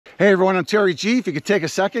Hey everyone, I'm Terry G. If you could take a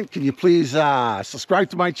second, can you please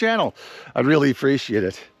subscribe to my channel? I'd really appreciate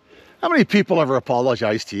it. How many people ever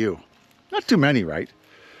apologize to you? Not too many, right?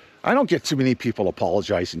 I don't get too many people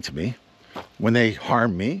apologizing to me when they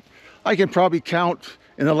harm me. I can probably count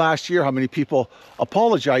in the last year how many people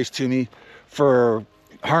apologized to me for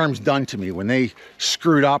harms done to me, when they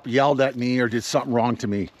screwed up, yelled at me, or did something wrong to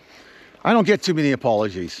me. I don't get too many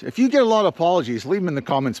apologies. If you get a lot of apologies, leave them in the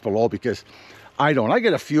comments below, because I don't. I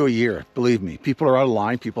get a few a year, believe me. People are out of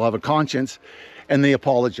line, people have a conscience, and they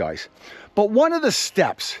apologize. But one of the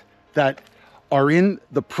steps that are in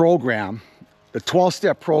the program, the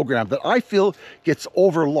 12-step program, that I feel gets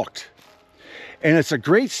overlooked, and it's a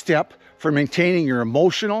great step for maintaining your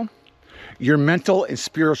emotional, your mental, and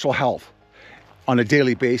spiritual health on a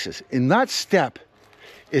daily basis. And that step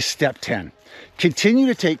is step 10. Continue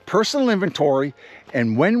to take personal inventory,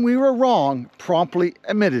 and when we were wrong, promptly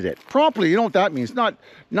admitted it. Promptly, you know what that means? Not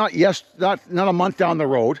a month down the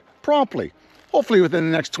road. Promptly. Hopefully within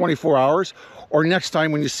the next 24 hours, or next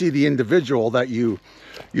time when you see the individual that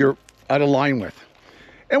you're out of line with.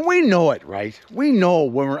 And we know it, right? We know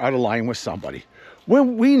when we're out of line with somebody.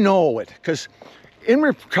 When we know it, because in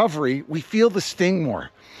recovery, we feel the sting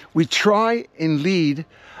more. We try and lead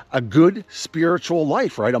a good spiritual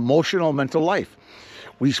life, right? Emotional, mental life.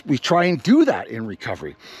 We try and do that in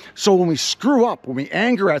recovery. So when we screw up, when we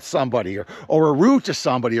anger at somebody, or are rude to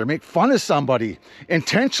somebody, or make fun of somebody,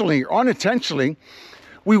 intentionally or unintentionally,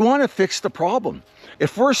 we want to fix the problem.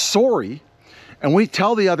 If we're sorry and we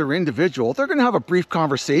tell the other individual, they're going to have a brief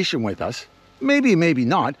conversation with us, maybe, maybe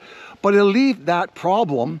not, but it'll leave that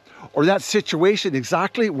problem or that situation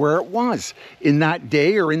exactly where it was in that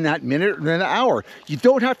day, or in that minute, or in that hour. You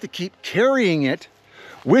don't have to keep carrying it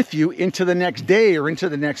with you into the next day or into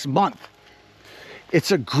the next month.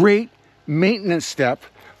 It's a great maintenance step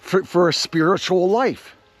for a spiritual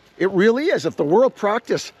life. It really is. If the world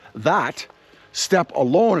practiced that step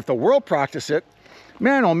alone, if the world practiced it,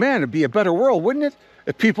 man, oh man, it'd be a better world, wouldn't it?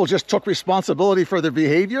 If people just took responsibility for their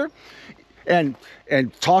behavior and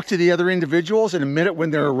talk to the other individuals and admit it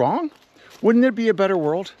when they're wrong, wouldn't it be a better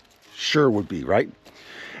world? Sure would be, right?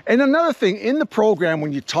 And another thing in the program,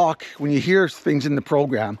 when you hear things in the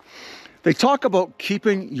program, they talk about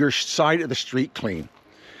keeping your side of the street clean.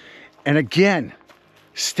 And again,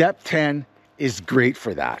 step 10 is great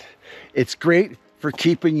for that. It's great for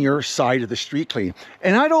keeping your side of the street clean.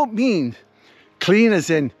 And I don't mean clean as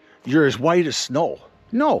in you're as white as snow.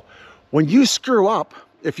 No, when you screw up,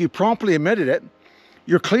 if you promptly admitted it,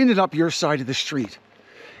 you're cleaning up your side of the street.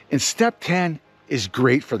 And step 10 is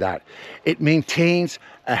great for that. It maintains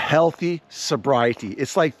a healthy sobriety.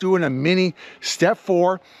 It's like doing a mini step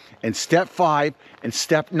 4 and step 5 and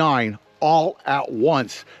step 9 all at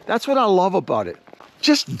once. That's what I love about it.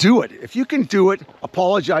 Just do it. If you can do it,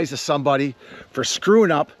 apologize to somebody for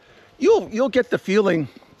screwing up, you'll get the feeling,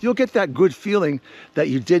 you'll get that good feeling that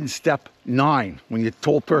you did in step 9 when you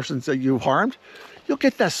told persons that you harmed. You'll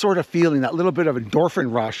get that sort of feeling, that little bit of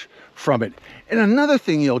endorphin rush from it. And another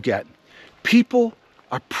thing you'll get, people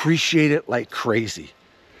appreciate it like crazy.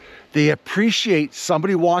 They appreciate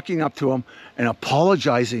somebody walking up to them and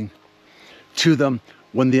apologizing to them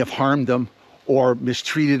when they have harmed them or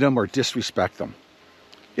mistreated them or disrespect them.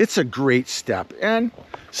 It's a great step. And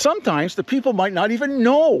sometimes the people might not even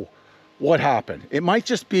know what happened. It might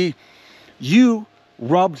just be you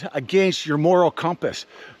rubbed against your moral compass.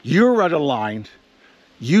 You're out of line.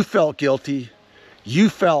 You felt guilty. You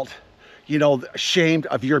felt, ashamed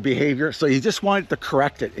of your behavior. So you just wanted to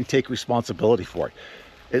correct it and take responsibility for it.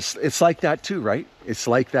 It's like that too, right? It's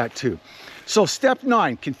like that too. So step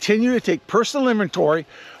 9, continue to take personal inventory.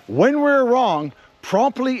 When we're wrong,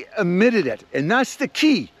 promptly admitted it. And that's the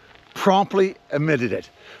key, promptly admitted it.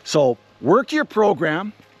 So work your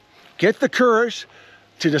program, get the courage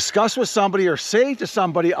to discuss with somebody or say to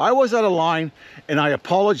somebody, I was out of line and I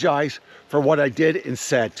apologize for what I did and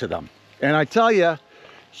said to them. And I tell you,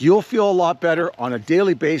 you'll feel a lot better on a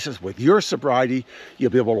daily basis with your sobriety.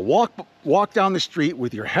 You'll be able to walk down the street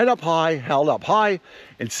with your head up high, held up high,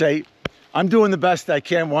 and say, I'm doing the best I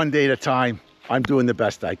can one day at a time. I'm doing the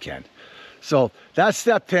best I can. So that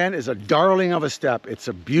step 10 is a darling of a step. It's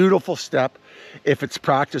a beautiful step if it's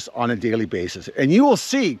practiced on a daily basis. And you will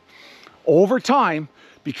see over time,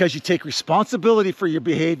 because you take responsibility for your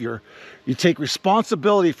behavior, you take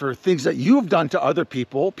responsibility for things that you've done to other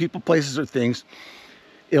people, places, or things,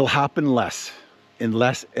 it'll happen less and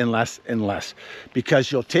less and less and less,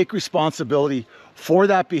 because you'll take responsibility for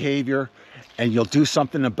that behavior and you'll do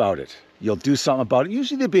something about it. You'll do something about it.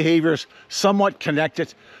 Usually the behavior is somewhat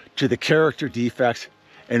connected to the character defects,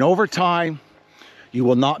 and over time, you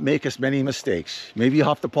will not make as many mistakes. Maybe you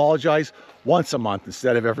have to apologize once a month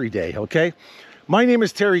instead of every day, okay? My name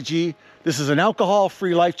is Terry G. This is an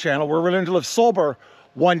alcohol-free life channel where we're learning to live sober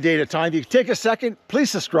one day at a time. If you take a second,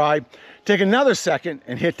 please subscribe. Take another second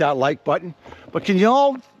and hit that like button. But can you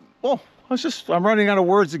all, well, I'm running out of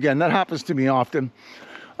words again. That happens to me often.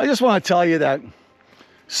 I just want to tell you that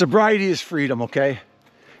sobriety is freedom, okay?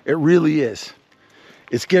 It really is.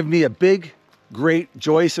 It's given me a big, great,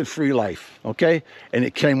 joyous, and free life, okay? And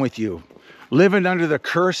it came with you. Living under the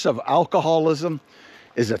curse of alcoholism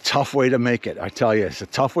is a tough way to make it. I tell you, it's a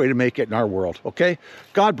tough way to make it in our world, okay?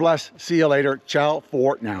 God bless. See you later. Ciao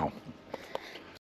for now.